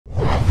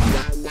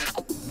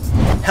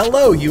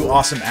Hello, you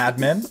awesome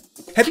admin!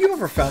 Have you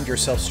ever found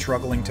yourself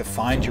struggling to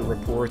find your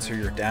reports or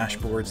your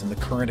dashboards in the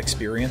current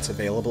experience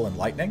available in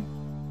Lightning?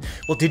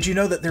 Well, did you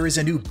know that there is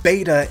a new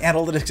beta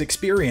analytics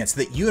experience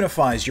that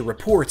unifies your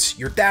reports,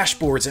 your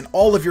dashboards, and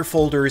all of your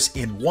folders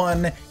in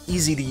one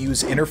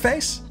easy-to-use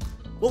interface?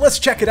 Well, let's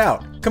check it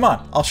out. Come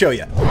on, I'll show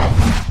you.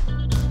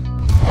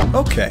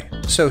 Okay,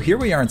 so here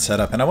we are in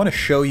Setup, and I want to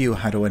show you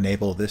how to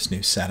enable this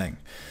new setting.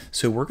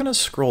 So we're going to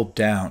scroll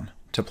down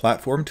to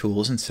Platform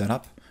Tools and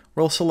Setup.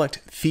 We'll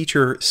select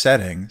Feature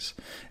Settings,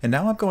 and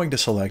now I'm going to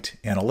select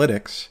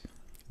Analytics,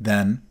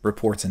 then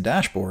Reports and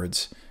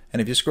Dashboards.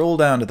 And if you scroll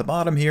down to the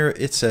bottom here,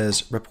 it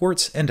says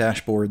Reports and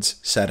Dashboards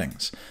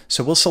Settings.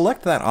 So we'll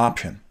select that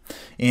option.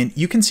 And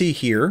you can see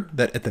here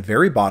that at the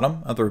very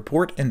bottom of the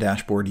Report and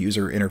Dashboard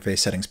User Interface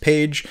Settings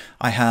page,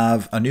 I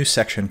have a new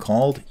section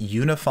called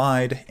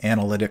Unified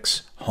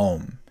Analytics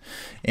Home.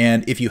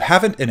 And if you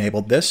haven't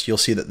enabled this, you'll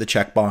see that the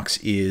checkbox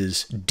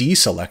is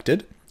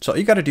deselected. So all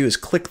you got to do is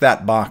click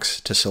that box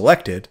to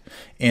select it,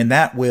 and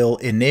that will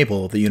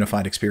enable the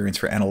unified experience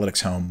for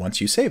Analytics Home once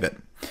you save it.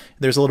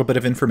 There's a little bit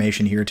of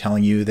information here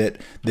telling you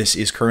that this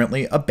is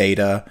currently a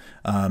beta,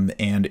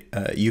 and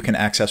you can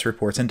access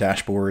reports and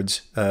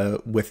dashboards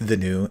with the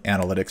new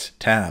Analytics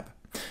tab.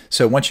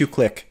 So once you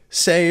click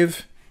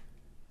Save,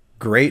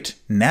 great.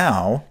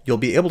 Now you'll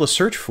be able to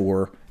search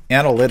for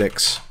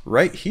Analytics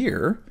right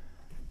here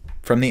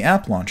from the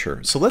app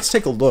launcher. So let's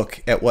take a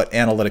look at what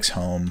Analytics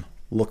Home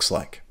looks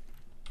like.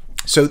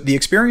 So the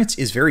experience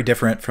is very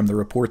different from the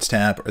Reports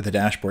tab or the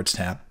Dashboards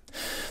tab.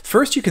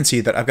 First, you can see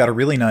that I've got a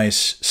really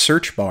nice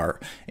search bar,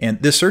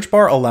 and this search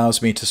bar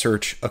allows me to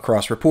search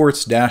across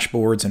reports,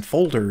 dashboards, and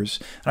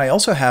folders, and I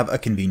also have a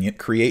convenient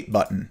Create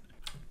button.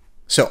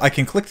 So I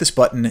can click this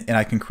button and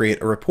I can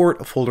create a report,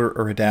 a folder,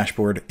 or a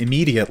dashboard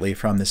immediately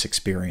from this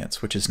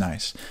experience, which is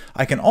nice.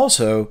 I can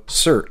also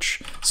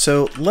search.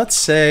 So let's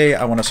say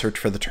I want to search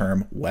for the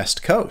term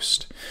West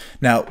Coast.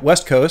 Now,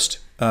 West Coast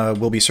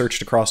will be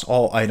searched across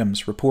all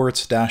items,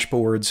 reports,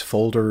 dashboards,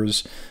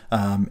 folders,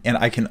 and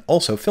I can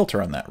also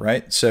filter on that,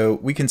 right? So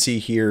we can see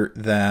here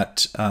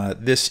that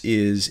this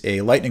is a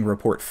Lightning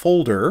report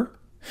folder,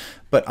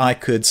 but I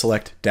could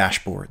select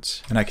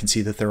dashboards, and I can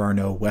see that there are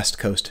no West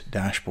Coast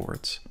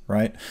dashboards,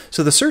 right?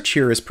 So the search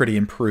here is pretty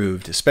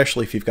improved,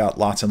 especially if you've got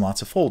lots and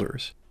lots of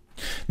folders.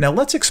 Now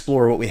let's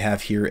explore what we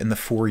have here in the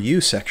For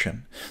You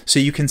section. So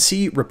you can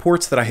see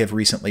reports that I have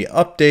recently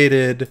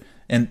updated,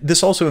 and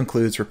this also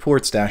includes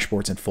reports,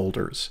 dashboards, and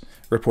folders.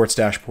 Reports,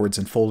 dashboards,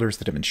 and folders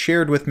that have been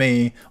shared with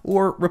me,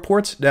 or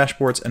reports,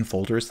 dashboards, and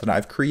folders that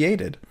I've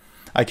created.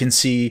 I can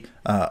see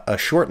a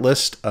short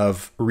list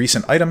of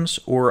recent items,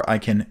 or I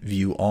can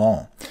view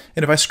all.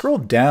 And if I scroll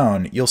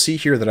down, you'll see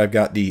here that I've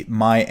got the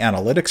My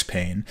Analytics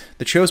pane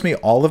that shows me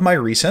all of my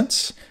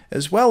recents,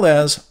 as well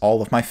as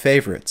all of my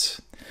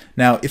favorites.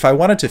 Now, if I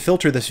wanted to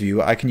filter this view,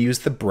 I can use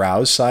the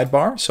Browse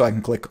sidebar, so I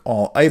can click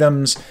All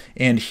Items,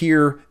 and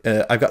here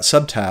I've got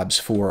subtabs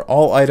for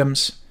All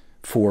Items,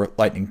 for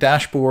Lightning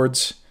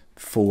Dashboards,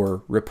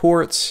 for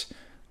Reports,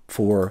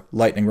 for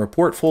Lightning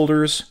Report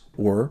folders,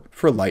 or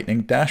for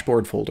Lightning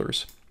Dashboard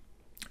folders.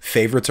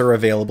 Favorites are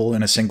available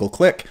in a single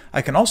click.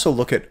 I can also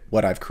look at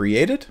what I've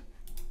created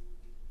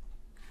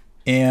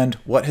and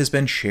what has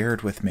been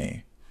shared with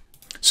me.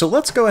 So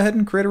let's go ahead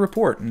and create a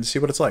report and see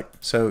what it's like.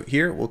 So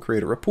here we'll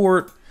create a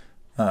report.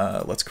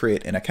 Let's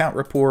create an account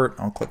report.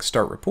 I'll click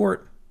Start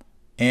Report,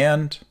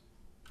 and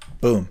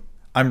boom,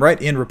 I'm right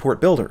in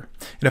Report Builder.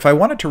 And if I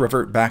wanted to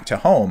revert back to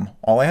home,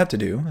 all I have to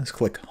do is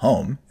click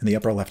Home in the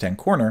upper left-hand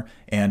corner,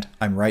 and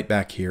I'm right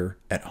back here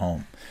at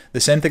home.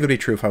 The same thing would be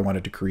true if I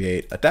wanted to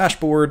create a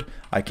dashboard.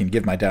 I can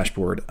give my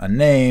dashboard a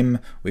name.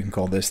 We can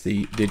call this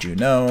the Did You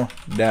Know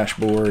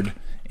dashboard,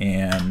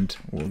 and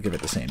we'll give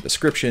it the same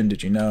description.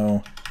 Did you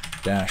know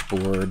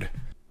dashboard?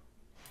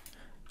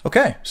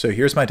 Okay, so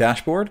here's my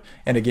dashboard,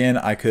 and again,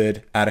 I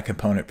could add a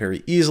component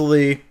very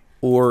easily,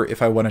 or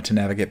if I wanted to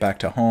navigate back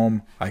to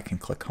home, I can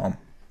click Home.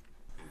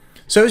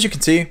 So as you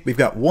can see, we've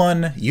got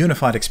one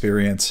unified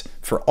experience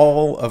for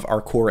all of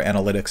our core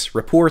analytics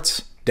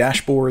reports,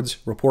 dashboards,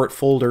 report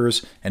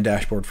folders, and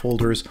dashboard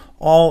folders,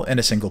 all in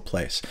a single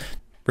place.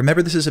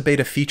 Remember, this is a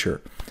beta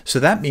feature, so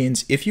that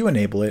means if you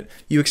enable it,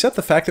 you accept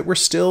the fact that we're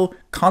still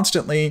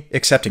constantly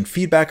accepting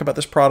feedback about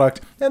this product,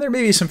 and there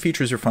may be some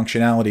features or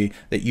functionality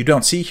that you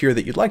don't see here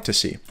that you'd like to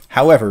see.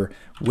 However,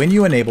 when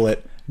you enable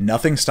it,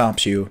 nothing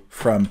stops you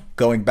from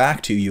going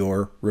back to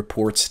your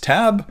Reports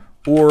tab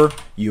or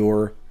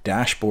your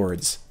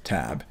Dashboards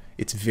tab.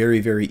 It's very,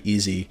 very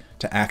easy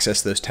to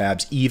access those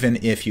tabs, even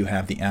if you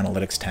have the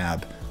Analytics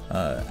tab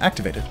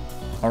activated.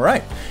 All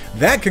right,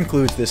 that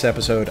concludes this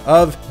episode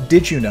of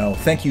Did You Know?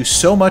 Thank you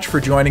so much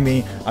for joining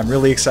me. I'm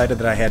really excited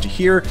that I had you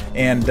here,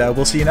 and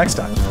we'll see you next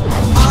time.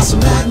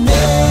 Awesome.